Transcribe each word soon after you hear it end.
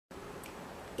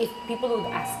if people would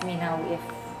ask me now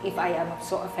if I am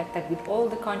so affected with all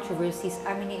the controversies,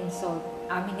 aming insults,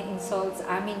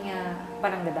 aming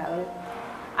pananggadaol,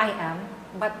 I am,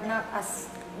 but not as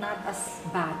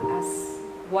bad as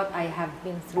what I have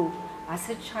been through as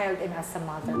a child and as a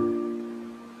mother.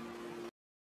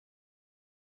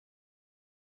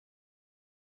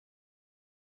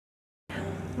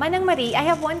 Manang Marie, I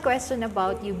have one question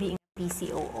about you being a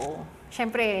PCOO.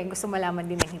 Siyempre, gusto malaman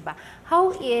din ng iba.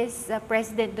 How is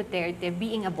President Duterte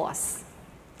being a boss?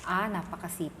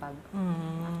 Napakasipag.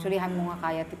 Actually, mo nga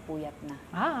kaya tipuyat na.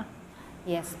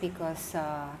 Yes, because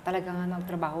talagang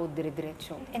nagtrabaho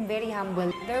dire-diretso. And very humble.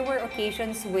 There were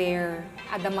occasions where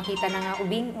ada makita na nga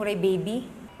ubing, uray baby.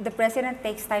 The President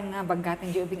takes time nga bagatan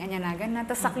di ubing anyanagan na,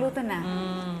 tapos sakluto na.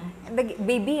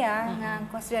 Baby nga,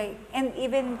 and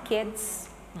even kids,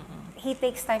 he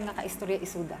takes time na ka-istorya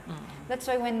isuda. That's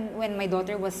why when my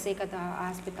daughter was sick at the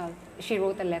hospital, she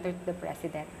wrote a letter to the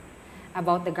President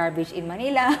about the garbage in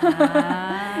Manila.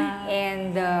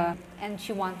 And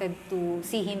she wanted to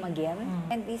see him again.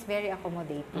 And he's very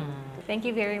accommodating. Thank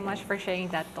you very much for sharing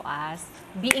that to us.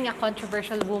 Being a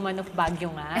controversial woman of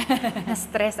Baguio nga,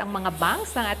 na-stress ang mga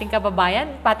banks ng ating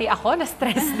kababayan, pati ako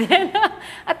na-stress din.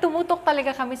 At tumutok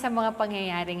talaga kami sa mga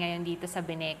pangyayari ngayon dito sa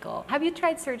Beneco. Have you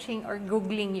tried searching or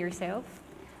Googling yourself?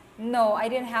 No, I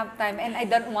didn't have time and I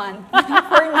don't want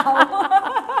for now.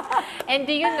 And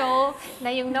do you know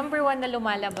na yung #1 na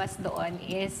lumalabas doon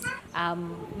is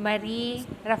Marie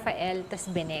Rafael tas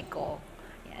Beneco.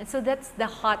 Yeah, so that's the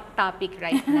hot topic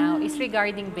right now is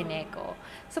regarding Beneco.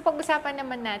 So pag-usapan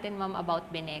naman natin, ma'am,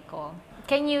 about Beneco.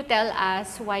 Can you tell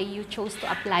us why you chose to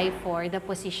apply for the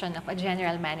position of a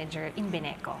general manager in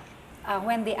Beneco?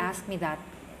 When they ask me that,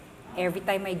 every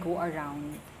time I go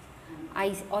around,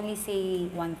 I only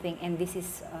say one thing, and this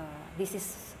is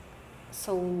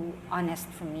so honest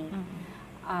for me.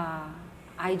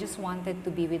 I just wanted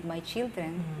to be with my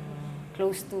children,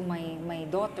 close to my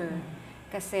daughter,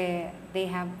 kasi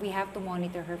we have to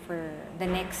monitor her for the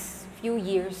next few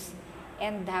years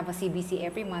and have a CBC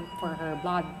every month for her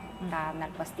blood.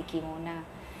 Nagpastiki muna.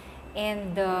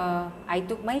 And I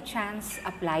took my chance,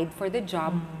 applied for the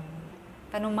job.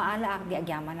 Tanong maala ak di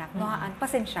agyaman ak, nohaan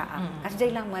pasensya ak.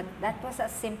 Kasi lang that was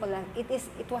as simple as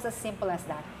it was as simple as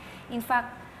that. In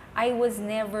fact, I was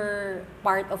never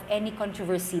part of any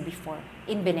controversy before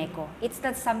in Beneco. It's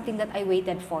not something that I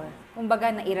waited for.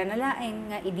 Kumbaga naira na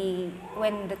laing nga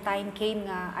when the time came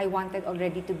nga I wanted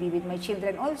already to be with my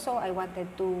children also. I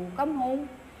wanted to come home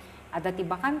at dati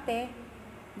bakante.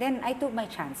 Then I took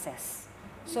my chances.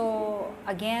 So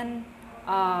again,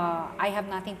 I have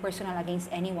nothing personal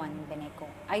against anyone in Beneco.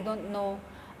 I don't know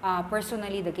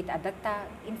personally the Gita Adatta.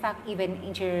 In fact, even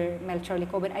Engineer Melchor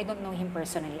Licoben, I don't know him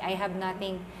personally. I have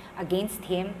nothing against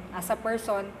him as a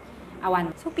person.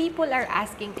 So people are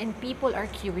asking and people are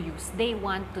curious. They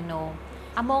want to know,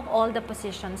 among all the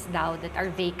positions daw that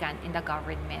are vacant in the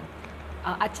government,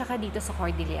 at saka dito sa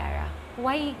Cordillera,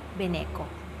 why Beneco?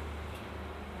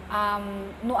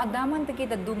 No adaman ta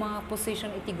kita do mga position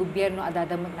iti gobyerno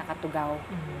adadaman nakatugaw.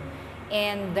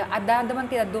 And adadaman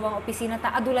ti do mga opisina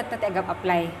ta adulat ta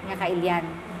agap-apply nga kailyan.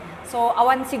 So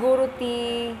awan siguro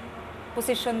ti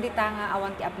position dita nga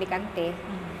awan ti aplikante.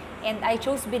 And I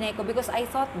chose Beneco because I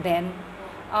thought then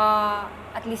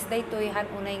at least daytoy han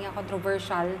unay nga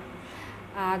controversial.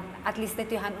 At least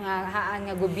daytoy haan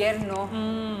nga gobyerno.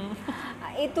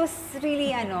 It was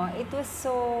really it was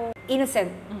so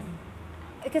innocent.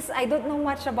 Because I don't know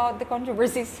much about the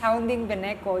controversies surrounding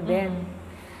Beneco then.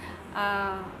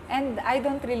 And I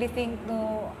don't really think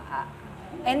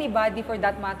anybody for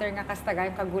that matter nga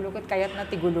kastagay kagulo ket kayat na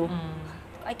tigulo.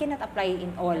 I cannot apply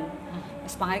in all.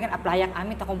 Mas pangalan apply ang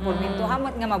amit akong pormento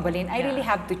hamat nga mabalin. I really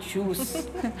have to choose.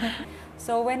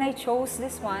 So when I chose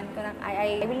this one,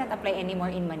 I will not apply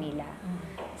anymore in Manila.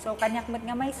 So kanyak mat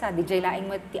nga may sa DJ laing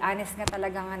mat ti honest nga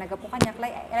talaga nga nagapu kanyak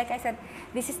like I said,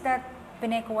 this is that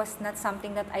Beneco was not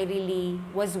something that I really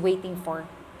was waiting for.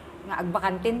 Nga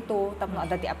agbakantin to, tapno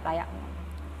adati apply ako.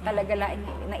 Talaga laing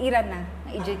naira na, nga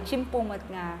iji-chimpo mat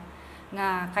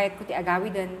nga kayat ko ti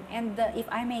agawidan. And if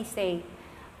I may say,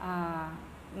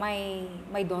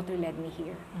 my daughter led me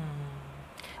here.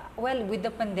 Well, with the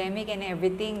pandemic and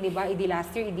everything, di ba,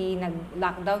 last year,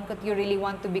 nag-lockdown, but you really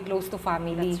want to be close to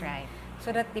family. That's right. So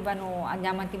that, di ba,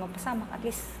 anyaman ti mapasamak, at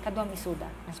least kadwam isuda,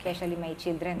 especially my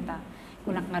children,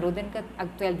 kunak narudan kat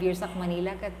ag 12 years ak Manila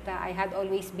kat I had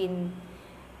always been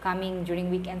coming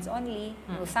during weekends only.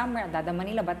 No summer dada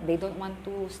Manila, but they don't want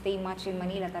to stay much in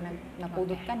Manila ta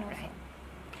napudot ka no. Right.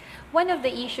 One of the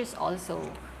issues also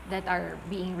that are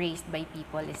being raised by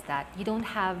people is that you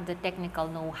don't have the technical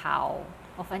know-how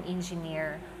of an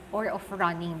engineer or of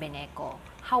running Beneco?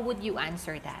 How would you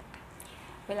answer that?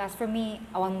 Well, as for me,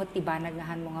 awang motibanag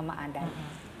ngahan mo nga maadal.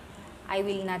 I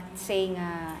will not say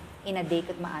nga in a day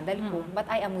kat maadal ko, but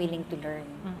I am willing to learn.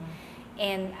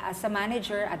 And as a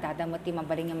manager, adada mo ti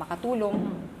mabaling nga makatulong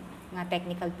nga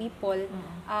technical people.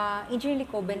 Engineer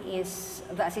Licoben is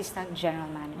the assistant general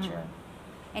manager.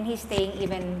 And he's staying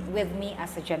even with me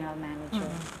as a general manager.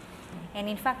 And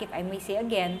in fact, if I may say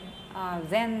again,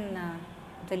 then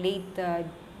the late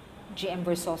GM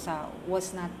Versosa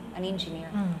was not an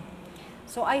engineer.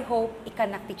 So I hope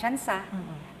ikanak ti tsansa,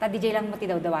 ta DJ lang mo ti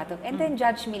daw-dawato, and then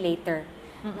judge me later.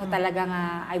 No, talaga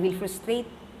nga I will frustrate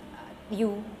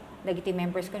you, dagiti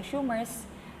members, consumers,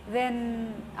 then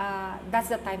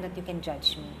that's the time that you can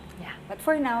judge me. Yeah. But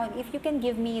for now, if you can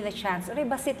give me the chance, or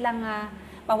basit lang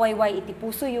pawayway iti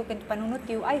puso yu, ken panunot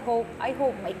yu, I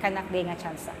hope maikanak di nga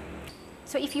tsansa.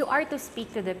 So if you are to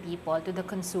speak to the people, to the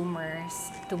consumers,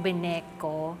 to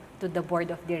Beneco, to the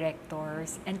board of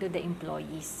directors, and to the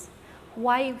employees,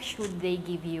 why should they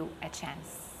give you a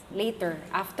chance? Later,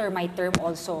 after my term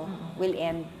also will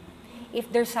end, if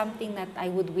there's something that I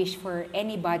would wish for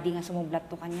anybody nga sumublat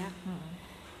to kanya,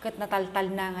 kat nataltal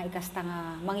na nga ikasta nga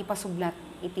mangipasublat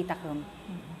iti takem.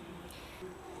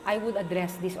 I would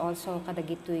address this also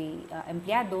kadagitoy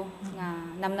empleyado nga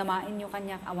namnamain nyo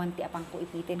kanya awan ti apang ko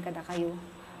ipitin kada kayo.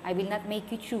 I will not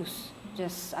make you choose.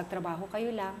 Just agtrabaho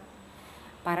kayo lang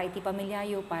para iti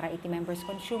pamilyayo, para iti members,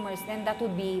 consumers, then that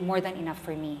would be more than enough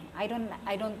for me. I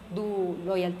don't do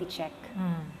loyalty check.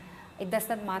 It does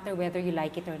not matter whether you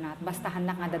like it or not. Basta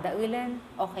hanak nga dadaulan,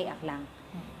 okay ak lang.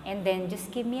 And then just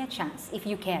give me a chance if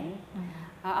you can.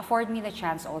 Afford me the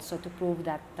chance also to prove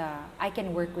that I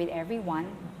can work with everyone,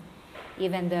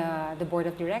 even the board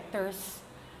of directors.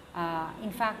 In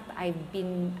fact,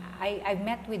 I've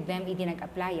met with them idi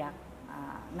nag-applyak,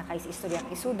 nakaistorya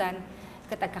isudan,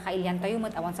 katag kakailyan tayo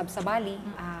mat awan sabsabali,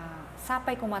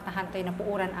 sapay kumatahan tayo na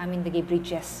puuran amin dagay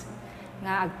bridges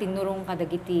nga agtinurong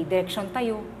kadagiti direksyon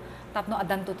tayo, tapno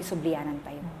adanto ti sublianan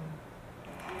tayo.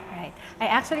 Right.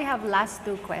 I actually have last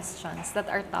two questions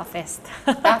that are toughest.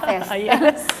 Toughest?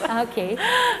 Yes. Okay.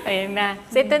 Ayun na.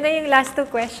 So ito na yung last two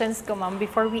questions ko, ma'am,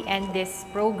 before we end this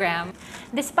program.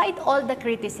 Despite all the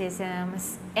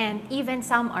criticisms, and even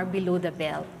some are below the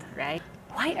belt, right?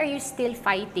 Why are you still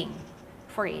fighting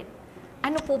for it?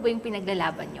 Ano po ba yung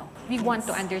pinaglalaban nyo? We want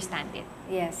to understand it.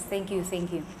 Yes, thank you.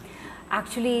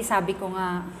 Actually, sabi ko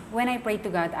nga, when I pray to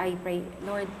God, I pray,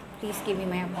 Lord, please give me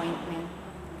my appointment.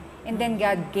 And then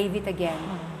God gave it again.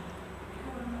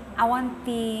 Awan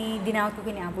ti dinawat ko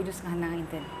kini Apo Diyos nga hanang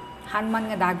inted. Hanman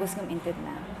nga dagos ng inted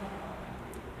na.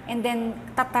 And then,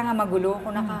 tata nga magulo,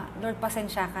 kung Lord,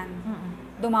 pasensya kan.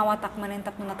 Dumawatak man yung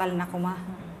tapno natal na kuma.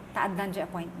 Taaddan di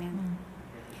appointment.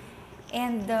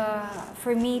 And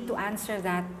for me to answer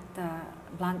that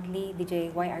bluntly,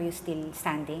 DJ, why are you still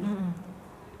standing?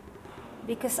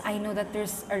 Because I know that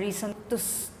there's a reason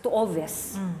to all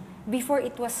this. Before,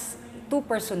 it was too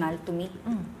personal to me.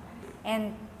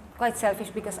 And quite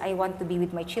selfish because I want to be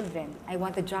with my children. I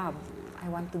want a job. I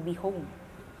want to be home.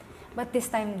 But this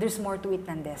time, there's more to it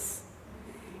than this.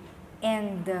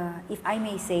 And if I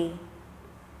may say,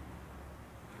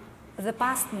 the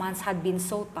past months had been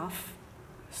so tough.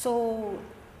 So,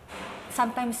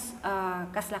 sometimes,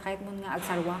 kasla kahit mo nga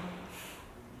agsarwa,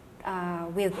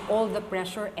 with all the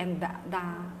pressure and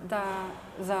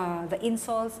the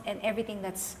insults and everything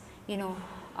that's,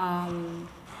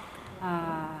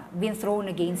 been thrown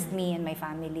against me and my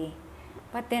family.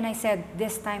 But then I said,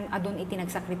 this time, adon iti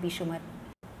nagsakripisyo mat.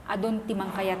 Adon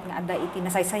timang kayat nga ada iti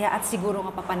nasaysaya at siguro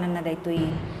nga papanan na daytoy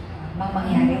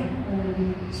mangyari.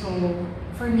 So,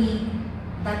 for me,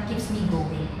 that keeps me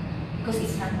going. Because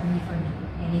it's not only for me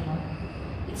anymore.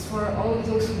 It's for all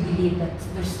those who believe that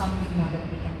there's something more that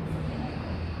we can do for Beneco.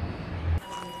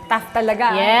 Tough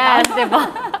talaga. Yes, diba?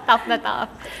 Tough na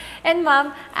tough. And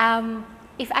ma'am,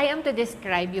 if I am to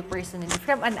describe you personally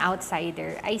from an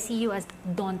outsider, I see you as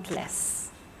dauntless.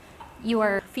 You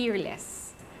are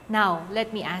fearless. Now,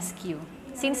 let me ask you,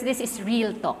 since this is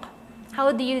real talk, how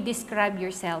do you describe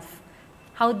yourself?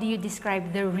 How do you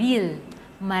describe the real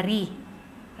Marie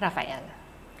Rafael?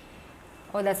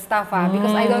 Oh, that's tough,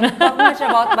 because I don't talk much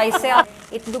about myself.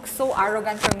 It looks so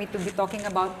arrogant for me to be talking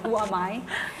about who am I.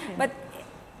 But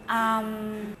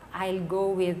I'll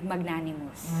go with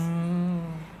magnanimous.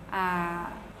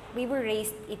 We were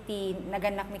raised iti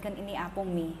naganak mi kan ini apong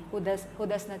mi who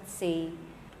does not say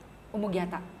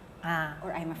umugyata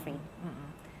or I'm afraid.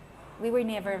 We were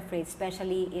never afraid,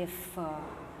 especially if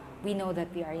we know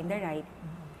that we are in the right.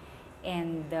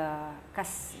 And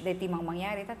kas deti mang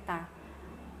mangyari tata,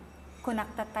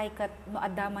 kunaktatay kat no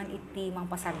adaman iti mang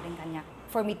pasardeng kanyak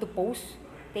for me to post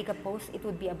take a post, it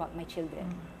would be about my children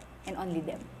and only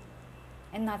them.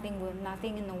 And nothing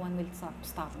and no one will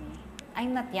stop me.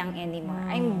 I'm not young anymore.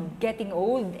 I'm getting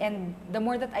old, and the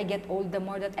more that I get old, the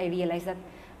more that I realize that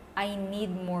I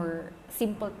need more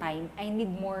simple time. I need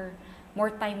more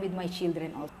time with my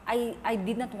children also. I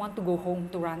did not want to go home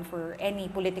to run for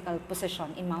any political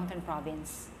position in Mountain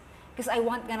Province. Because I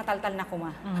want nga nataltal na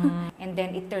kuma. And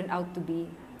then it turned out to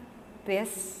be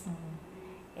this.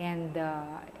 And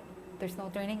there's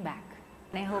no turning back.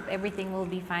 I hope everything will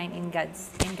be fine in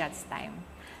God's time.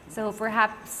 So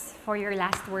perhaps for your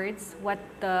last words, what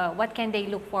can they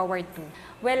look forward to?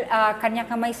 Well, kanya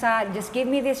kamay sa just give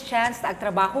me this chance to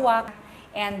agtrabaho ak,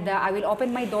 and I will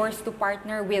open my doors to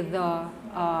partner with the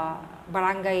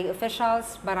barangay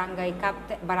officials,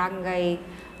 barangay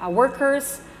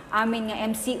workers, aming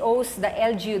MCOs, the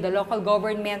LGU, the local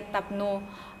government, tapno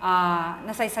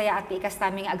nasaysaya at ikas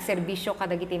taming agserbisyo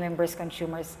kadagiti members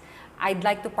consumers. I'd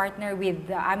like to partner with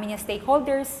the aming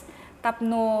stakeholders,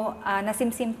 tapno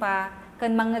nasimsim pa kan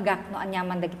mangagak no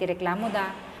anyaman dagiti reklamo da,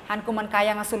 han kuman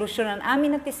kaya nga solusyonan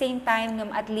amin at the same time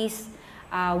ngam at least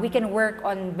we can work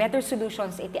on better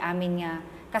solutions iti amin nga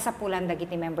kasapulan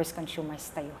dagiti members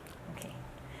consumers tayo. Okay.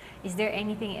 Is there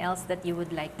anything else that you would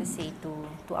like to say to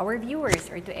our viewers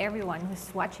or to everyone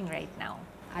who's watching right now?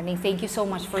 Aning thank you so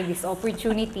much for this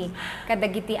opportunity.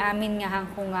 Kadagiti amin nga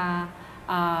hangko nga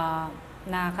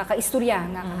na kakaistorya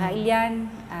nga kakailyan,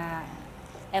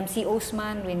 MCOs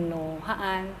man wenno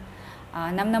haan,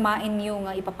 namnamain yung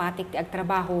ipapatik ti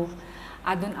agtrabaho.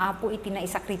 Adun apo iti na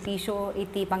isakripisyo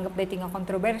iti panggap dito nga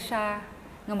kontrobersya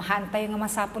nga mahantay nga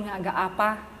masapon nga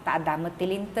agaapa ta adamot ti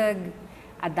linteg,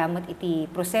 adamot iti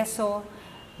proseso,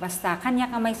 basta kanya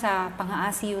kamay sa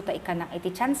pangaasiyo ta ikanak iti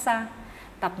tsansa,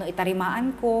 tapno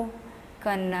itarimaan ko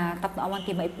kan tapno awan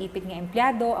ti maipipit nga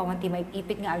empleyado, awan ti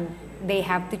maipipit nga they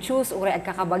have to choose uri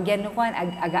agkakabagyan no kwan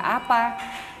agaapa.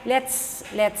 Let's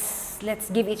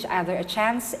give each other a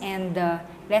chance, and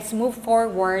let's move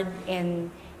forward and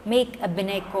make a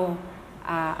Beneco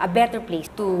a better place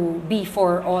to be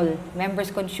for all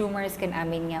members consumers kan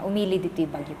amin nga umili dito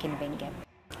Bagyo Kinbengen.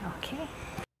 Okay.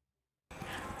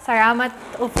 Salamat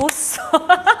upus.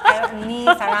 Ni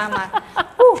salamat.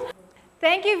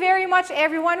 Thank you very much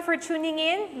everyone for tuning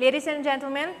in. Ladies and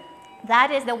gentlemen,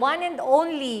 that is the one and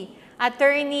only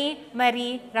Atty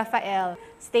Marie Rafael.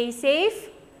 Stay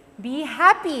safe, be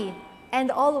happy,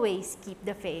 and always keep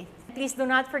the faith. Please do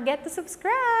not forget to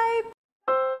subscribe.